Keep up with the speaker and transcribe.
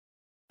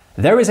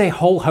There is a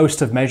whole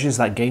host of measures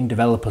that game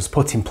developers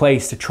put in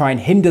place to try and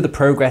hinder the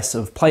progress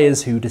of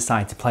players who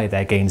decide to play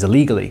their games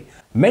illegally.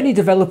 Many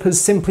developers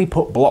simply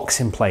put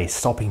blocks in place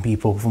stopping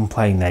people from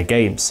playing their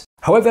games.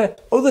 However,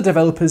 other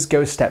developers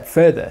go a step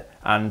further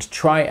and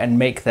try and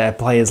make their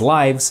players'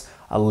 lives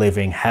a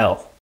living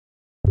hell.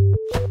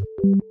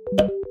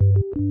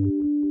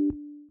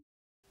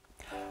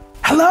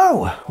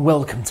 Hello!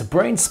 Welcome to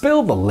Brain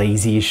Spill, the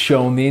laziest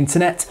show on the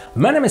internet.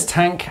 My name is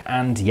Tank,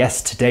 and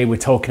yes, today we're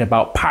talking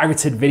about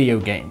pirated video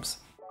games.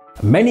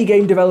 Many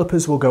game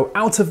developers will go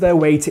out of their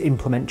way to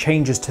implement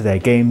changes to their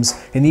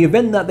games in the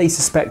event that they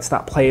suspect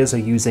that players are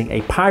using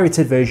a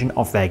pirated version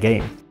of their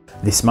game.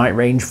 This might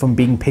range from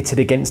being pitted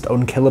against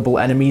unkillable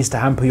enemies to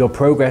hamper your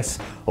progress,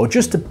 or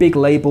just a big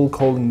label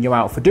calling you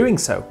out for doing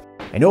so,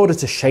 in order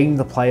to shame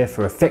the player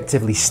for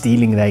effectively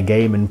stealing their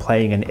game and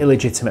playing an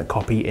illegitimate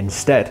copy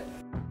instead.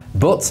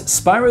 But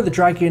Spyro the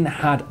Dragon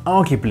had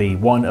arguably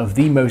one of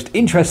the most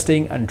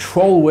interesting and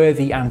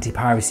troll-worthy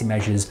anti-piracy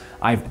measures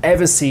I've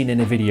ever seen in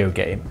a video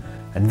game,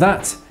 and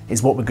that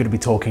is what we're going to be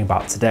talking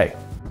about today.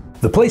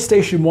 The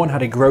PlayStation 1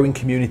 had a growing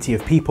community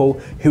of people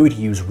who would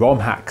use ROM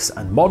hacks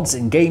and mods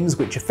in games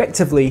which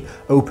effectively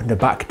opened a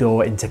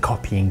backdoor into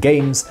copying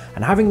games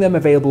and having them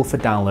available for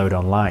download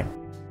online.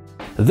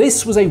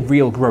 This was a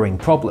real growing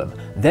problem,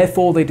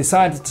 therefore they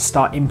decided to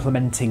start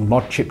implementing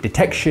mod chip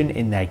detection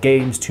in their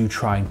games to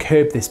try and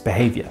curb this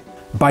behaviour.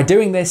 By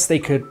doing this, they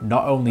could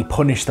not only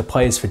punish the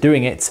players for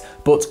doing it,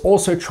 but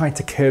also try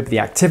to curb the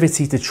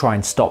activity to try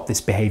and stop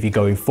this behaviour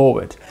going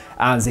forward,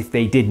 as if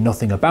they did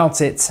nothing about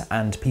it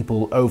and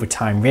people over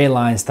time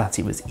realised that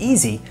it was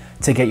easy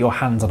to get your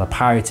hands on a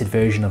pirated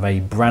version of a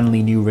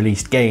brandly new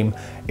released game,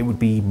 it would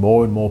be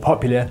more and more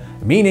popular,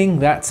 meaning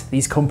that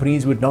these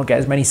companies would not get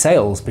as many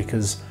sales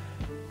because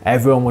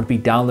everyone would be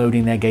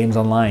downloading their games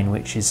online,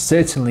 which is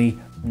certainly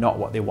not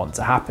what they want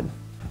to happen.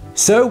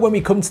 So when we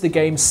come to the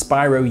game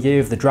Spyro Year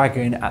of the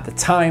Dragon, at the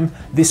time,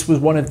 this was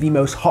one of the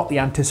most hotly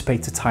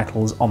anticipated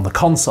titles on the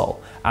console,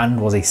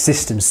 and was a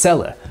system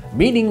seller,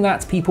 meaning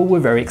that people were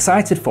very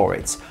excited for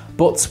it.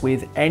 But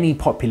with any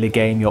popular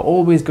game, you're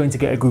always going to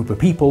get a group of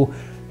people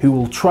who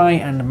will try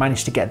and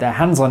manage to get their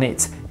hands on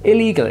it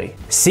illegally,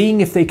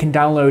 seeing if they can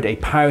download a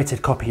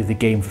pirated copy of the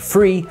game for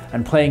free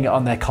and playing it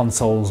on their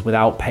consoles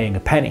without paying a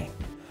penny.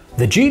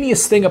 The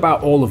genius thing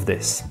about all of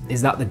this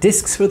is that the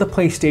discs for the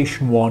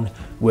PlayStation 1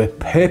 were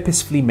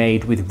purposefully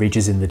made with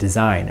ridges in the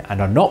design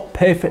and are not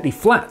perfectly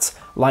flat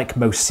like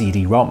most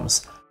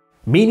CD-ROMs,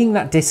 meaning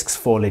that discs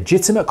for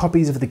legitimate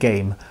copies of the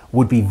game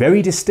would be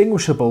very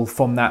distinguishable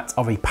from that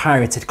of a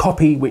pirated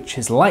copy which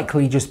has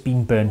likely just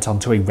been burnt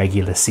onto a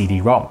regular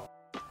CD-ROM.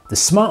 The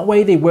smart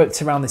way they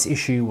worked around this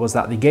issue was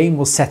that the game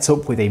was set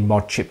up with a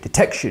mod chip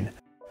detection.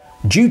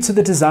 Due to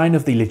the design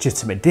of the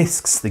legitimate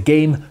discs, the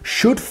game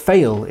should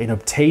fail in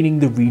obtaining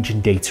the region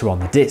data on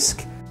the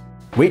disc,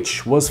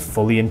 which was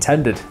fully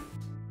intended.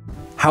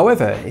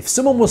 However, if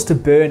someone was to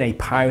burn a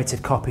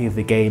pirated copy of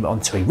the game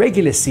onto a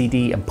regular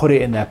CD and put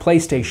it in their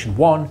PlayStation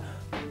 1,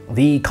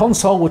 the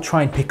console would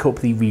try and pick up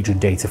the region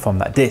data from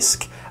that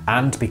disc,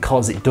 and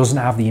because it doesn't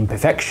have the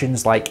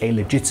imperfections like a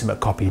legitimate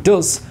copy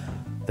does,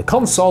 the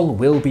console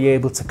will be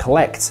able to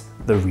collect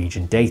the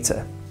region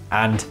data.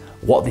 And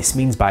what this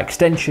means by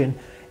extension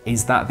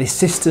is that this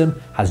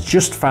system has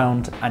just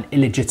found an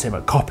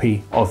illegitimate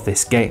copy of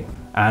this game,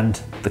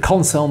 and the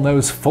console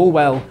knows full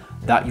well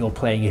that you're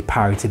playing a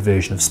pirated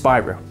version of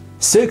Spyro.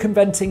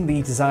 Circumventing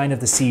the design of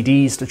the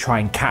CDs to try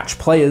and catch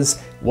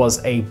players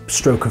was a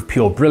stroke of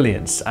pure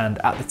brilliance, and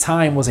at the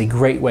time was a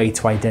great way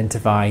to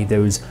identify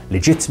those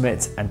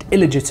legitimate and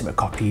illegitimate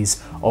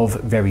copies of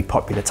very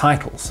popular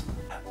titles.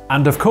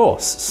 And of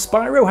course,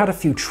 Spyro had a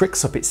few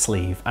tricks up its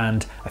sleeve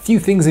and a few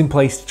things in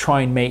place to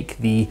try and make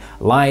the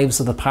lives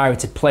of the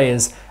pirated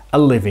players a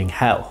living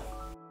hell.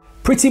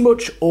 Pretty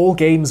much all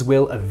games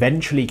will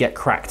eventually get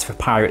cracked for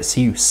pirates'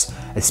 use,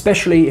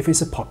 especially if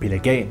it's a popular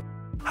game.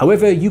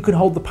 However, you can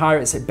hold the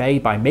pirates at bay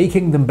by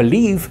making them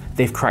believe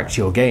they've cracked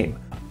your game,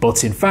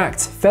 but in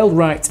fact fell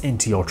right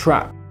into your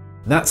trap.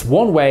 That's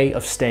one way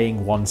of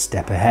staying one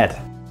step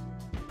ahead.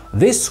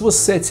 This was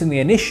certainly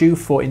an issue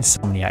for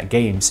Insomniac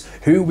Games,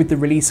 who with the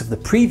release of the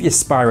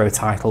previous Spyro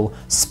title,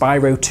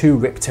 Spyro 2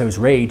 Ripto's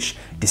Rage,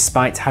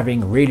 despite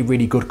having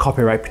really good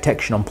copyright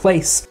protection on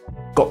place,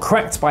 got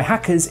cracked by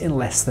hackers in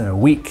less than a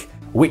week,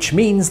 which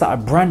means that a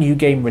brand new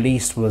game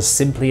released was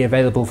simply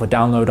available for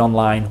download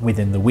online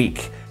within the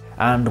week,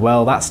 and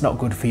well, that's not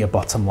good for your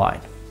bottom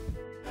line.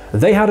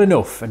 They had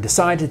enough and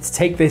decided to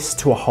take this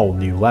to a whole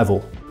new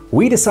level.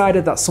 We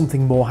decided that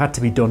something more had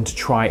to be done to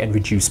try and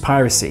reduce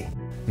piracy.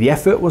 The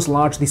effort was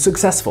largely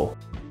successful.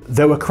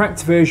 Though a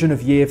cracked version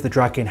of Year of the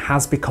Dragon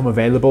has become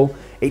available,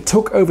 it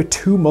took over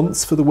 2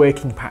 months for the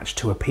working patch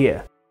to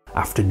appear.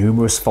 After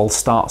numerous false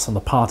starts on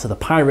the part of the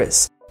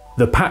pirates,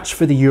 the patch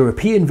for the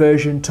European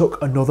version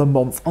took another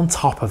month on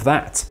top of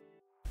that.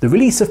 The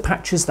release of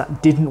patches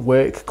that didn't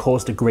work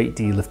caused a great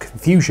deal of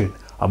confusion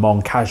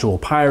among casual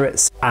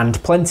pirates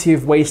and plenty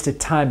of wasted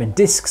time and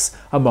discs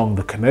among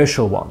the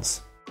commercial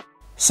ones.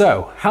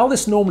 So, how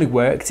this normally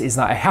worked is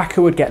that a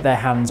hacker would get their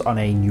hands on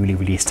a newly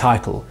released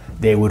title.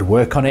 They would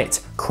work on it,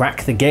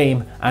 crack the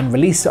game, and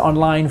release it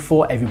online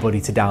for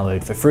everybody to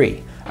download for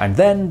free, and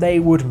then they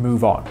would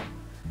move on.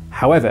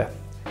 However,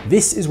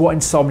 this is what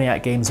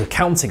Insomniac Games were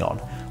counting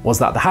on, was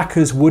that the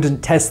hackers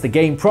wouldn't test the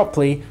game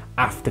properly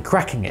after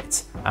cracking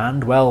it,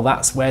 and well,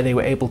 that's where they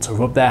were able to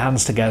rub their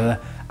hands together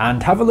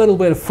and have a little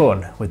bit of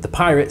fun with the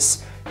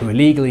pirates who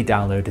illegally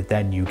downloaded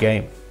their new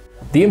game.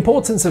 The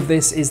importance of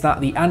this is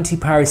that the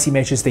anti-piracy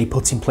measures they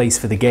put in place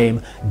for the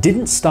game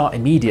didn't start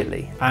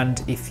immediately,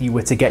 and if you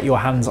were to get your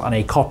hands on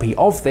a copy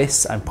of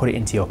this and put it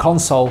into your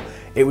console,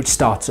 it would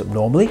start up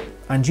normally,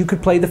 and you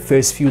could play the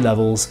first few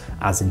levels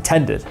as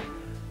intended.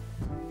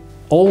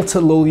 All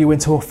to lull you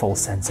into a false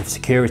sense of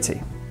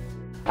security.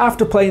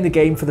 After playing the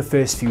game for the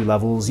first few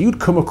levels, you'd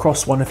come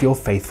across one of your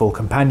faithful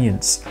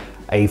companions,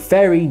 a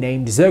fairy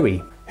named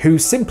Zoe, who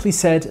simply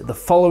said the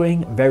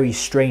following very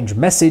strange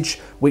message,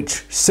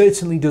 which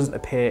certainly doesn't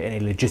appear in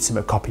a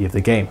legitimate copy of the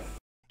game.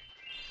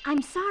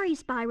 I'm sorry,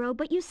 Spyro,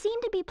 but you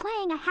seem to be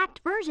playing a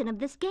hacked version of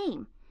this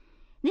game.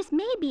 This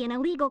may be an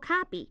illegal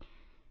copy.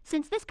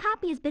 Since this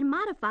copy has been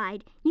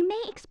modified, you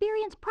may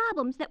experience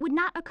problems that would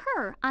not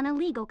occur on a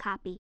legal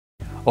copy.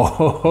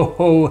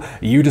 Oh,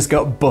 you just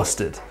got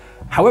busted.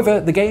 However,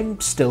 the game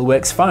still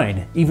works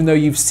fine, even though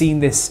you've seen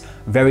this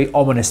very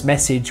ominous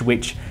message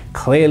which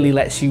clearly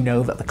lets you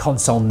know that the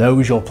console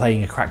knows you're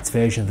playing a cracked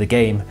version of the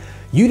game.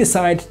 You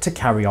decide to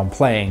carry on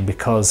playing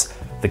because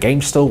the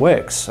game still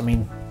works. I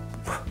mean,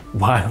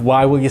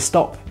 why will you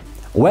stop?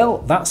 Well,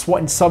 that's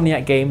what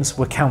Insomniac Games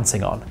were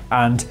counting on,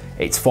 and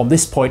it's from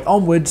this point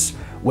onwards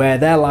where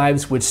their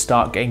lives would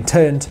start getting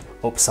turned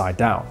upside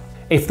down.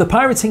 If the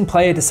pirating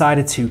player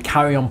decided to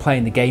carry on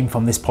playing the game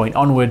from this point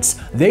onwards,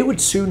 they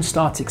would soon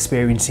start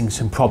experiencing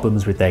some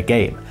problems with their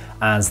game,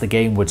 as the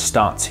game would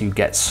start to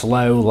get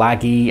slow,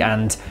 laggy,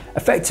 and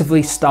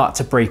effectively start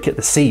to break at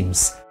the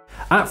seams.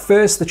 At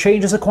first, the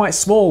changes are quite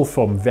small,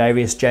 from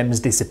various gems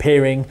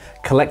disappearing,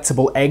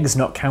 collectible eggs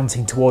not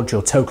counting towards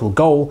your total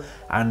goal,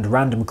 and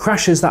random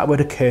crashes that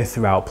would occur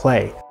throughout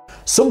play.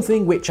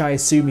 Something which I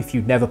assume if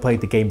you'd never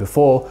played the game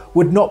before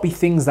would not be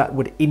things that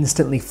would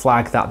instantly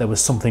flag that there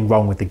was something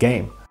wrong with the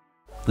game.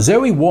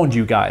 Zoe warned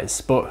you guys,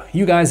 but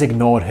you guys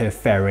ignored her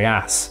fairy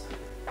ass.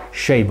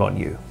 Shame on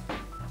you.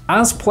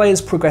 As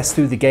players progressed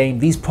through the game,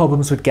 these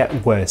problems would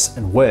get worse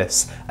and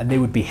worse, and they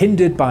would be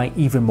hindered by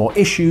even more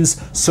issues,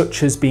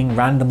 such as being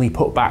randomly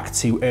put back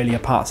to earlier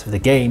parts of the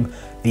game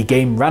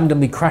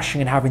randomly crashing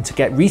and having to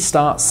get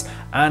restarts,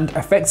 and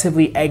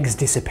effectively eggs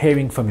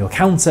disappearing from your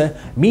counter,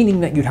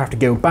 meaning that you'd have to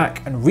go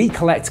back and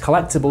recollect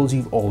collectibles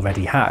you've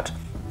already had.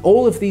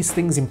 All of these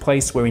things in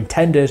place were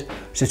intended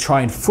to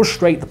try and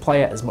frustrate the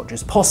player as much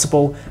as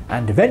possible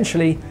and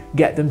eventually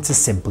get them to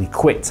simply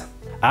quit.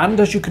 And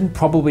as you can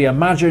probably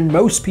imagine,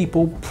 most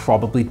people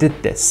probably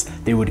did this.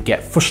 They would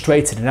get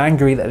frustrated and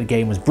angry that the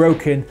game was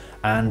broken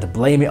and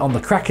blame it on the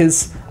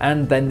crackers,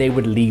 and then they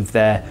would leave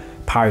their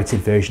pirated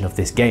version of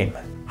this game.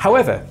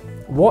 However,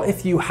 what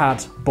if you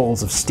had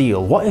balls of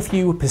steel? What if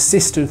you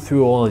persisted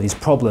through all of these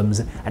problems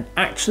and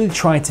actually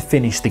tried to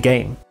finish the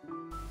game?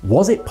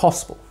 Was it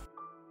possible?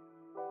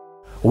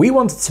 We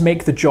wanted to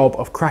make the job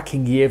of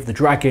cracking Year of the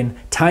Dragon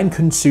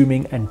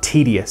time-consuming and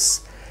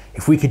tedious.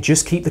 If we could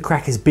just keep the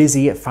crackers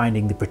busy at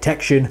finding the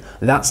protection,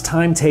 that's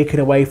time taken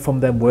away from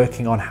them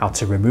working on how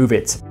to remove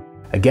it.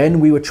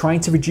 Again, we were trying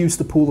to reduce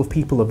the pool of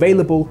people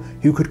available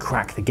who could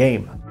crack the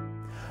game.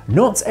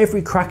 Not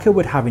every cracker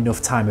would have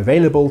enough time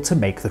available to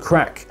make the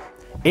crack.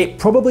 It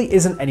probably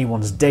isn't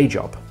anyone's day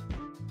job.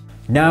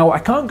 Now, I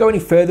can't go any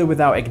further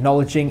without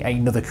acknowledging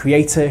another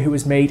creator who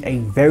has made a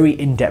very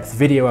in-depth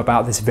video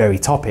about this very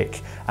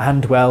topic,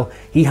 and well,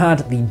 he had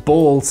the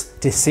balls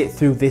to sit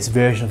through this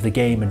version of the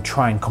game and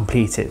try and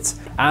complete it.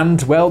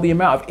 And well, the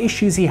amount of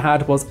issues he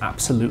had was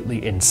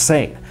absolutely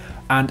insane.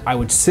 And I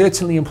would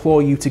certainly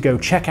implore you to go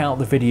check out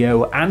the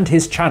video and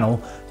his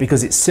channel,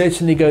 because it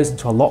certainly goes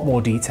into a lot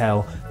more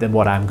detail than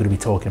what I'm going to be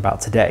talking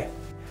about today.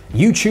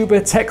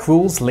 YouTuber Tech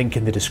Rules, link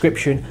in the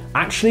description,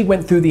 actually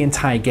went through the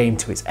entire game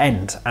to its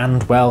end,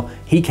 and well,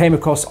 he came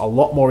across a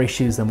lot more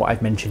issues than what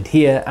I've mentioned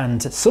here,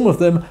 and some of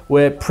them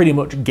were pretty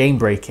much game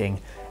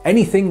breaking,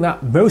 anything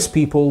that most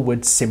people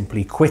would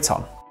simply quit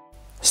on.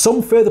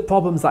 Some further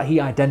problems that he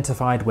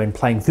identified when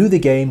playing through the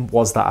game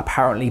was that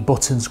apparently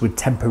buttons would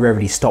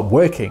temporarily stop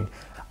working,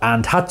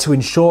 and had to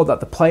ensure that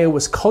the player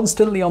was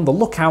constantly on the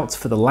lookout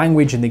for the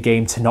language in the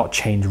game to not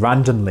change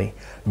randomly,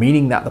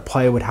 meaning that the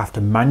player would have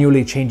to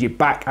manually change it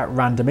back at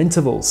random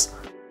intervals.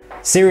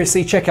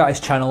 Seriously, check out his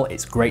channel,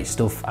 it's great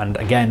stuff, and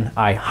again,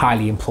 I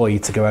highly implore you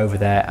to go over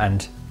there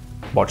and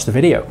watch the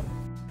video.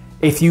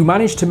 If you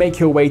manage to make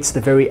your way to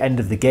the very end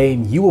of the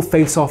game, you will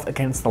face off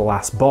against the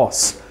last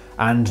boss,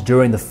 and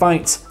during the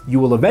fight, you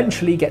will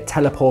eventually get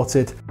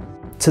teleported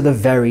to the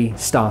very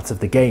start of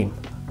the game,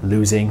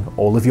 losing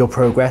all of your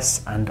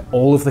progress and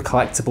all of the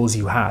collectibles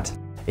you had,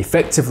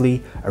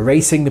 effectively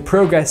erasing the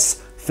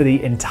progress for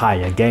the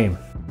entire game.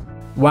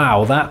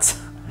 Wow,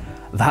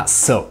 that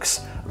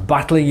sucks.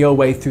 battling your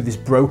way through this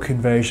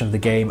broken version of the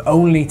game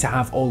only to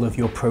have all of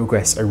your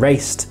progress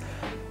erased.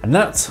 And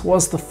that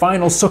was the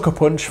final sucker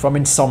punch from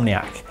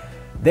Insomniac.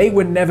 They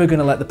were never going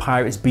to let the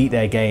pirates beat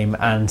their game,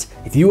 and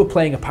if you were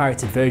playing a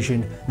pirated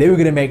version, they were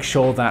going to make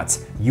sure that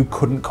you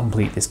couldn't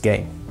complete this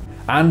game.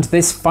 And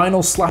this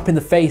final slap in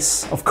the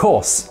face, of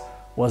course,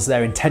 was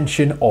their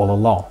intention all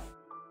along.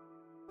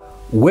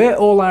 Were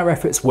all our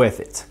efforts worth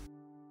it?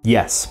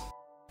 Yes.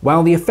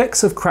 While the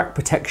effects of crack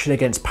protection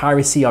against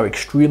piracy are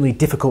extremely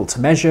difficult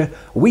to measure,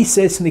 we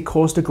certainly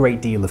caused a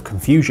great deal of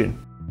confusion.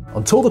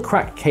 Until the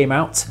crack came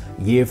out,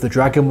 Year of the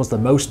Dragon was the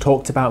most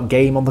talked about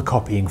game on the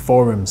copying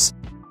forums.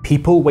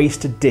 People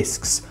wasted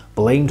discs,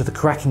 blamed the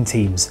cracking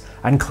teams,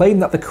 and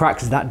claimed that the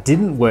cracks that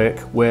didn't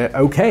work were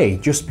okay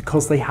just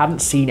because they hadn't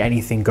seen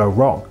anything go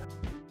wrong.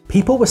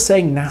 People were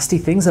saying nasty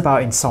things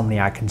about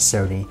Insomniac and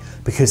Sony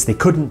because they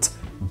couldn't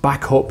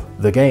back up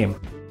the game.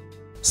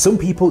 Some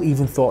people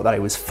even thought that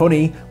it was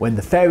funny when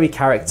the fairy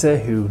character,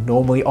 who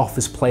normally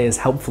offers players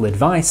helpful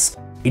advice,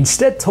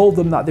 instead told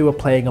them that they were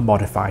playing a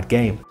modified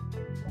game.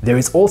 There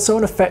is also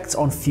an effect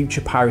on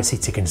future piracy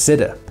to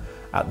consider.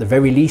 At the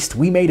very least,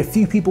 we made a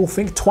few people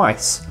think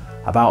twice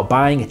about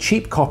buying a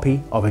cheap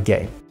copy of a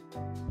game.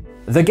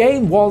 The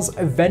game was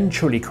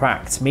eventually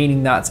cracked,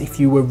 meaning that if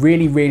you were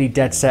really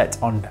dead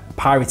set on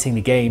pirating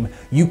the game,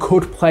 you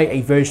could play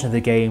a version of the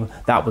game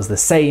that was the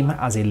same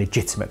as a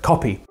legitimate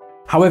copy.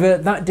 However,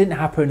 that didn't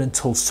happen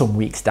until some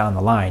weeks down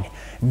the line,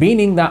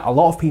 meaning that a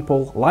lot of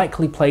people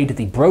likely played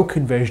the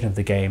broken version of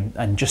the game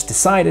and just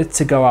decided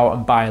to go out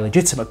and buy a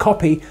legitimate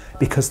copy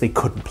because they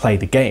couldn't play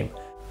the game.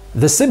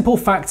 The simple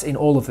fact in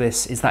all of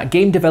this is that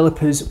game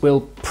developers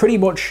will pretty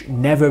much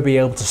never be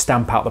able to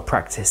stamp out the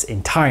practice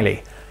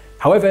entirely.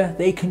 However,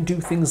 they can do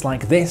things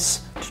like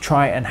this to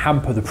try and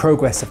hamper the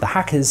progress of the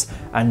hackers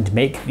and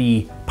make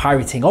the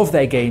pirating of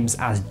their games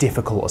as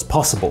difficult as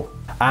possible.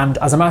 And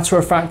as a matter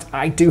of fact,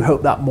 I do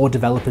hope that more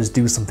developers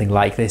do something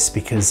like this,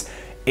 because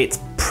it's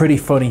pretty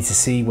funny to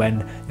see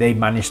when they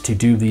manage to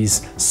do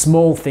these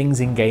small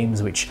things in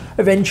games which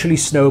eventually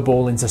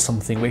snowball into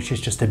something which is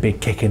just a big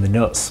kick in the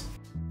nuts.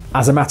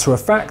 As a matter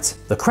of fact,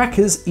 the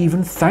crackers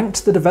even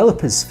thanked the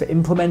developers for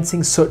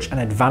implementing such an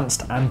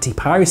advanced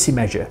anti-piracy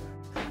measure,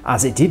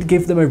 as it did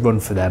give them a run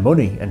for their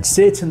money and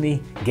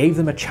certainly gave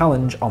them a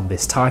challenge on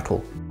this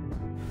title.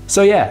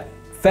 So yeah,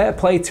 fair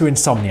play to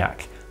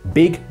Insomniac.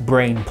 Big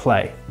brain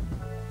play.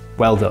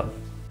 Well done.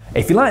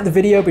 If you liked the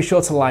video, be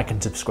sure to like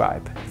and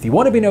subscribe. If you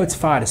want to be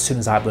notified as soon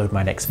as I upload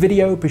my next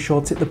video, be sure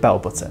to hit the bell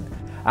button.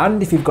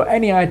 And if you've got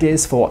any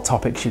ideas for what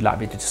topics you'd like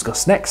me to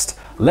discuss next,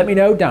 let me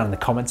know down in the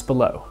comments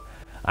below.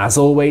 As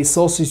always,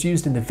 sources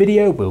used in the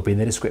video will be in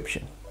the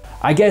description.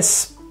 I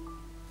guess,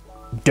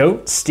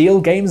 don't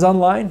steal games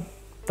online?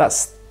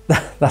 That's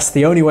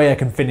the only way I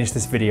can finish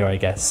this video, I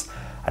guess.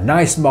 A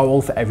nice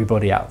moral for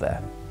everybody out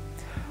there.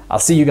 I'll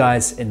see you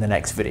guys in the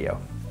next video.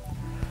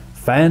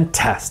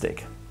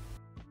 Fantastic.